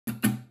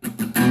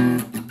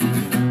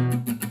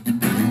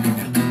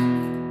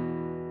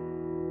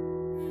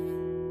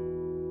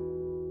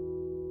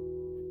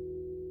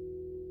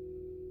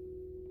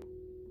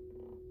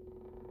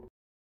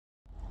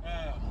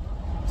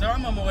So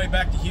I'm on my way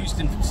back to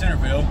Houston from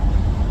Centerville.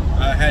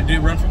 I had to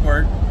run from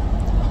work,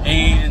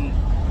 and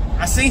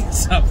I seen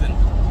something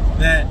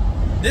that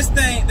this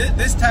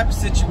type of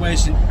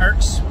situation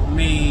irks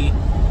me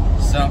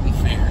something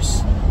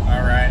fierce.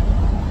 All right,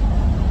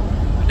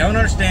 I don't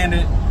understand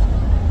it.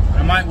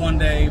 I might one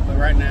day, but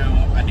right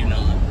now I do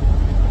not.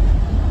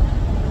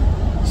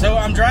 So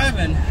I'm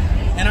driving,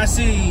 and I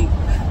see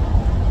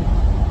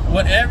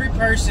what every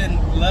person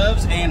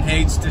loves and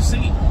hates to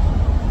see.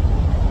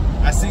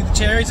 I see the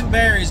cherries and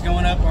berries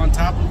going up on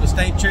top of a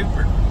state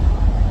trooper.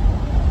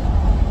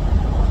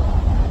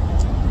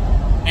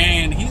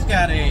 And he's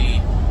got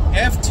a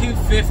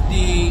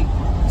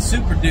F-250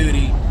 Super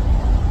Duty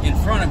in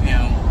front of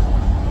him.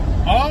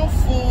 All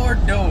four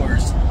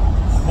doors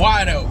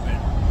wide open.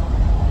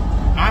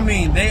 I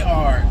mean, they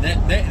are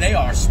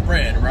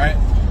spread, right?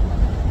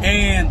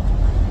 And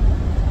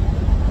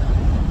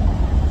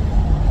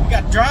we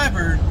got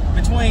driver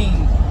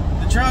between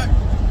the truck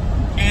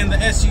and the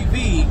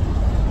SUV.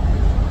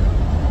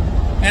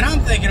 And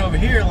I'm thinking over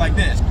here like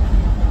this.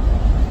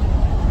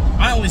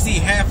 I only see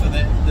half of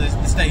the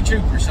state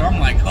trooper, so I'm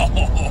like, oh,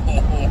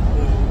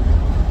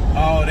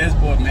 this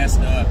boy messed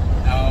up.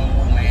 Oh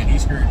man, he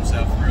screwed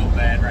himself real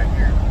bad right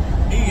here.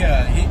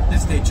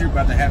 This state trooper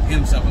about to have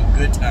himself a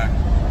good time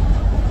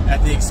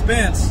at the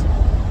expense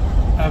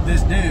of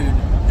this dude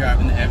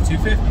driving the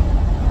F-250.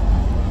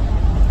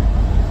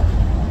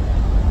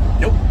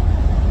 Nope.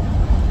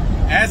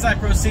 As I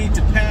proceed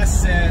to pass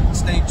said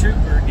state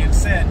trooper in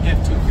said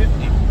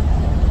F-250,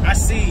 I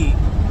see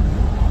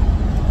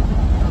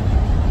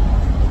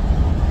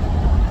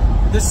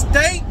the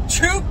state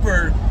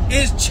trooper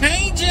is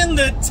changing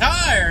the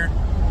tire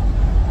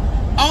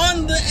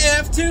on the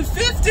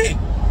F-250.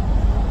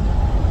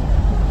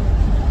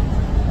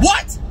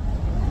 What?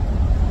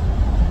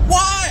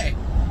 Why?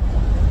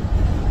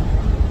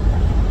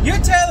 You're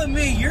telling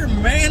me you're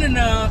man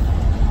enough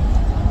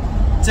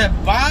to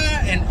buy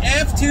an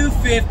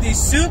F-250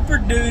 Super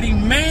Duty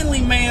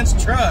manly man's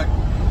truck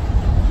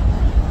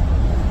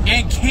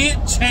and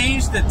can't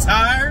change the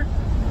tire?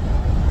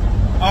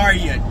 Are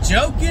you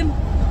joking?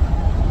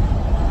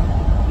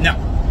 No,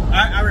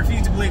 I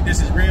refuse to believe this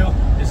is real.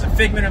 It's a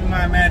figment of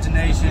my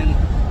imagination.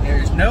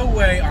 There's no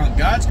way on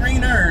God's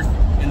green earth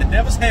in the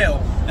devil's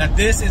hell that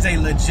this is a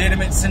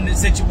legitimate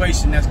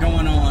situation that's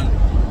going on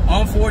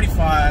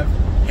 45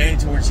 headed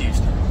towards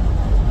Houston.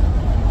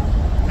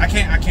 I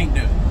can't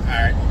do it. All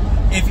right,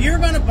 if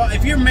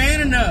you're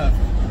man enough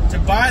to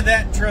buy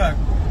that truck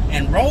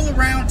and roll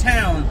around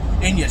town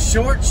in your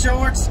short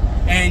shorts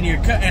and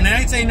and I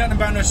ain't saying nothing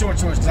about no short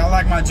shorts because I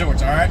like my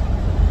jorts, all right?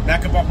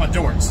 Back up off my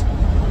jorts.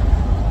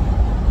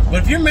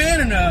 But if you're man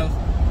enough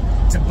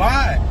to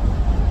buy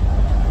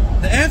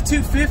the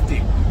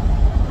F-250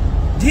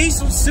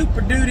 diesel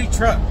Super Duty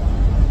truck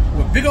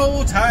with big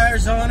old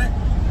tires on it,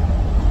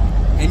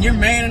 and you're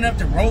man enough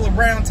to roll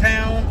around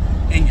town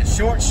in your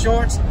short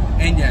shorts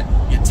and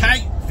your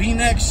tight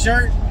V-neck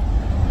shirt,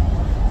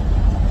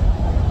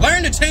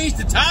 learn to change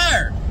the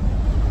tire.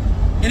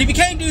 And if you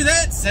can't do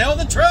that, sell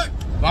the truck.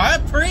 Buy a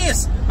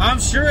Prius. I'm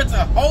sure it's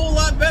a whole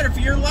lot better for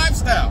your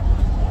lifestyle.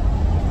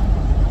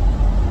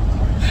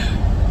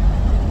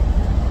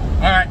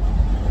 Alright.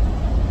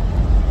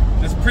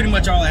 That's pretty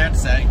much all I have to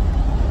say.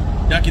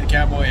 Ducky the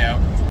Cowboy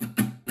out.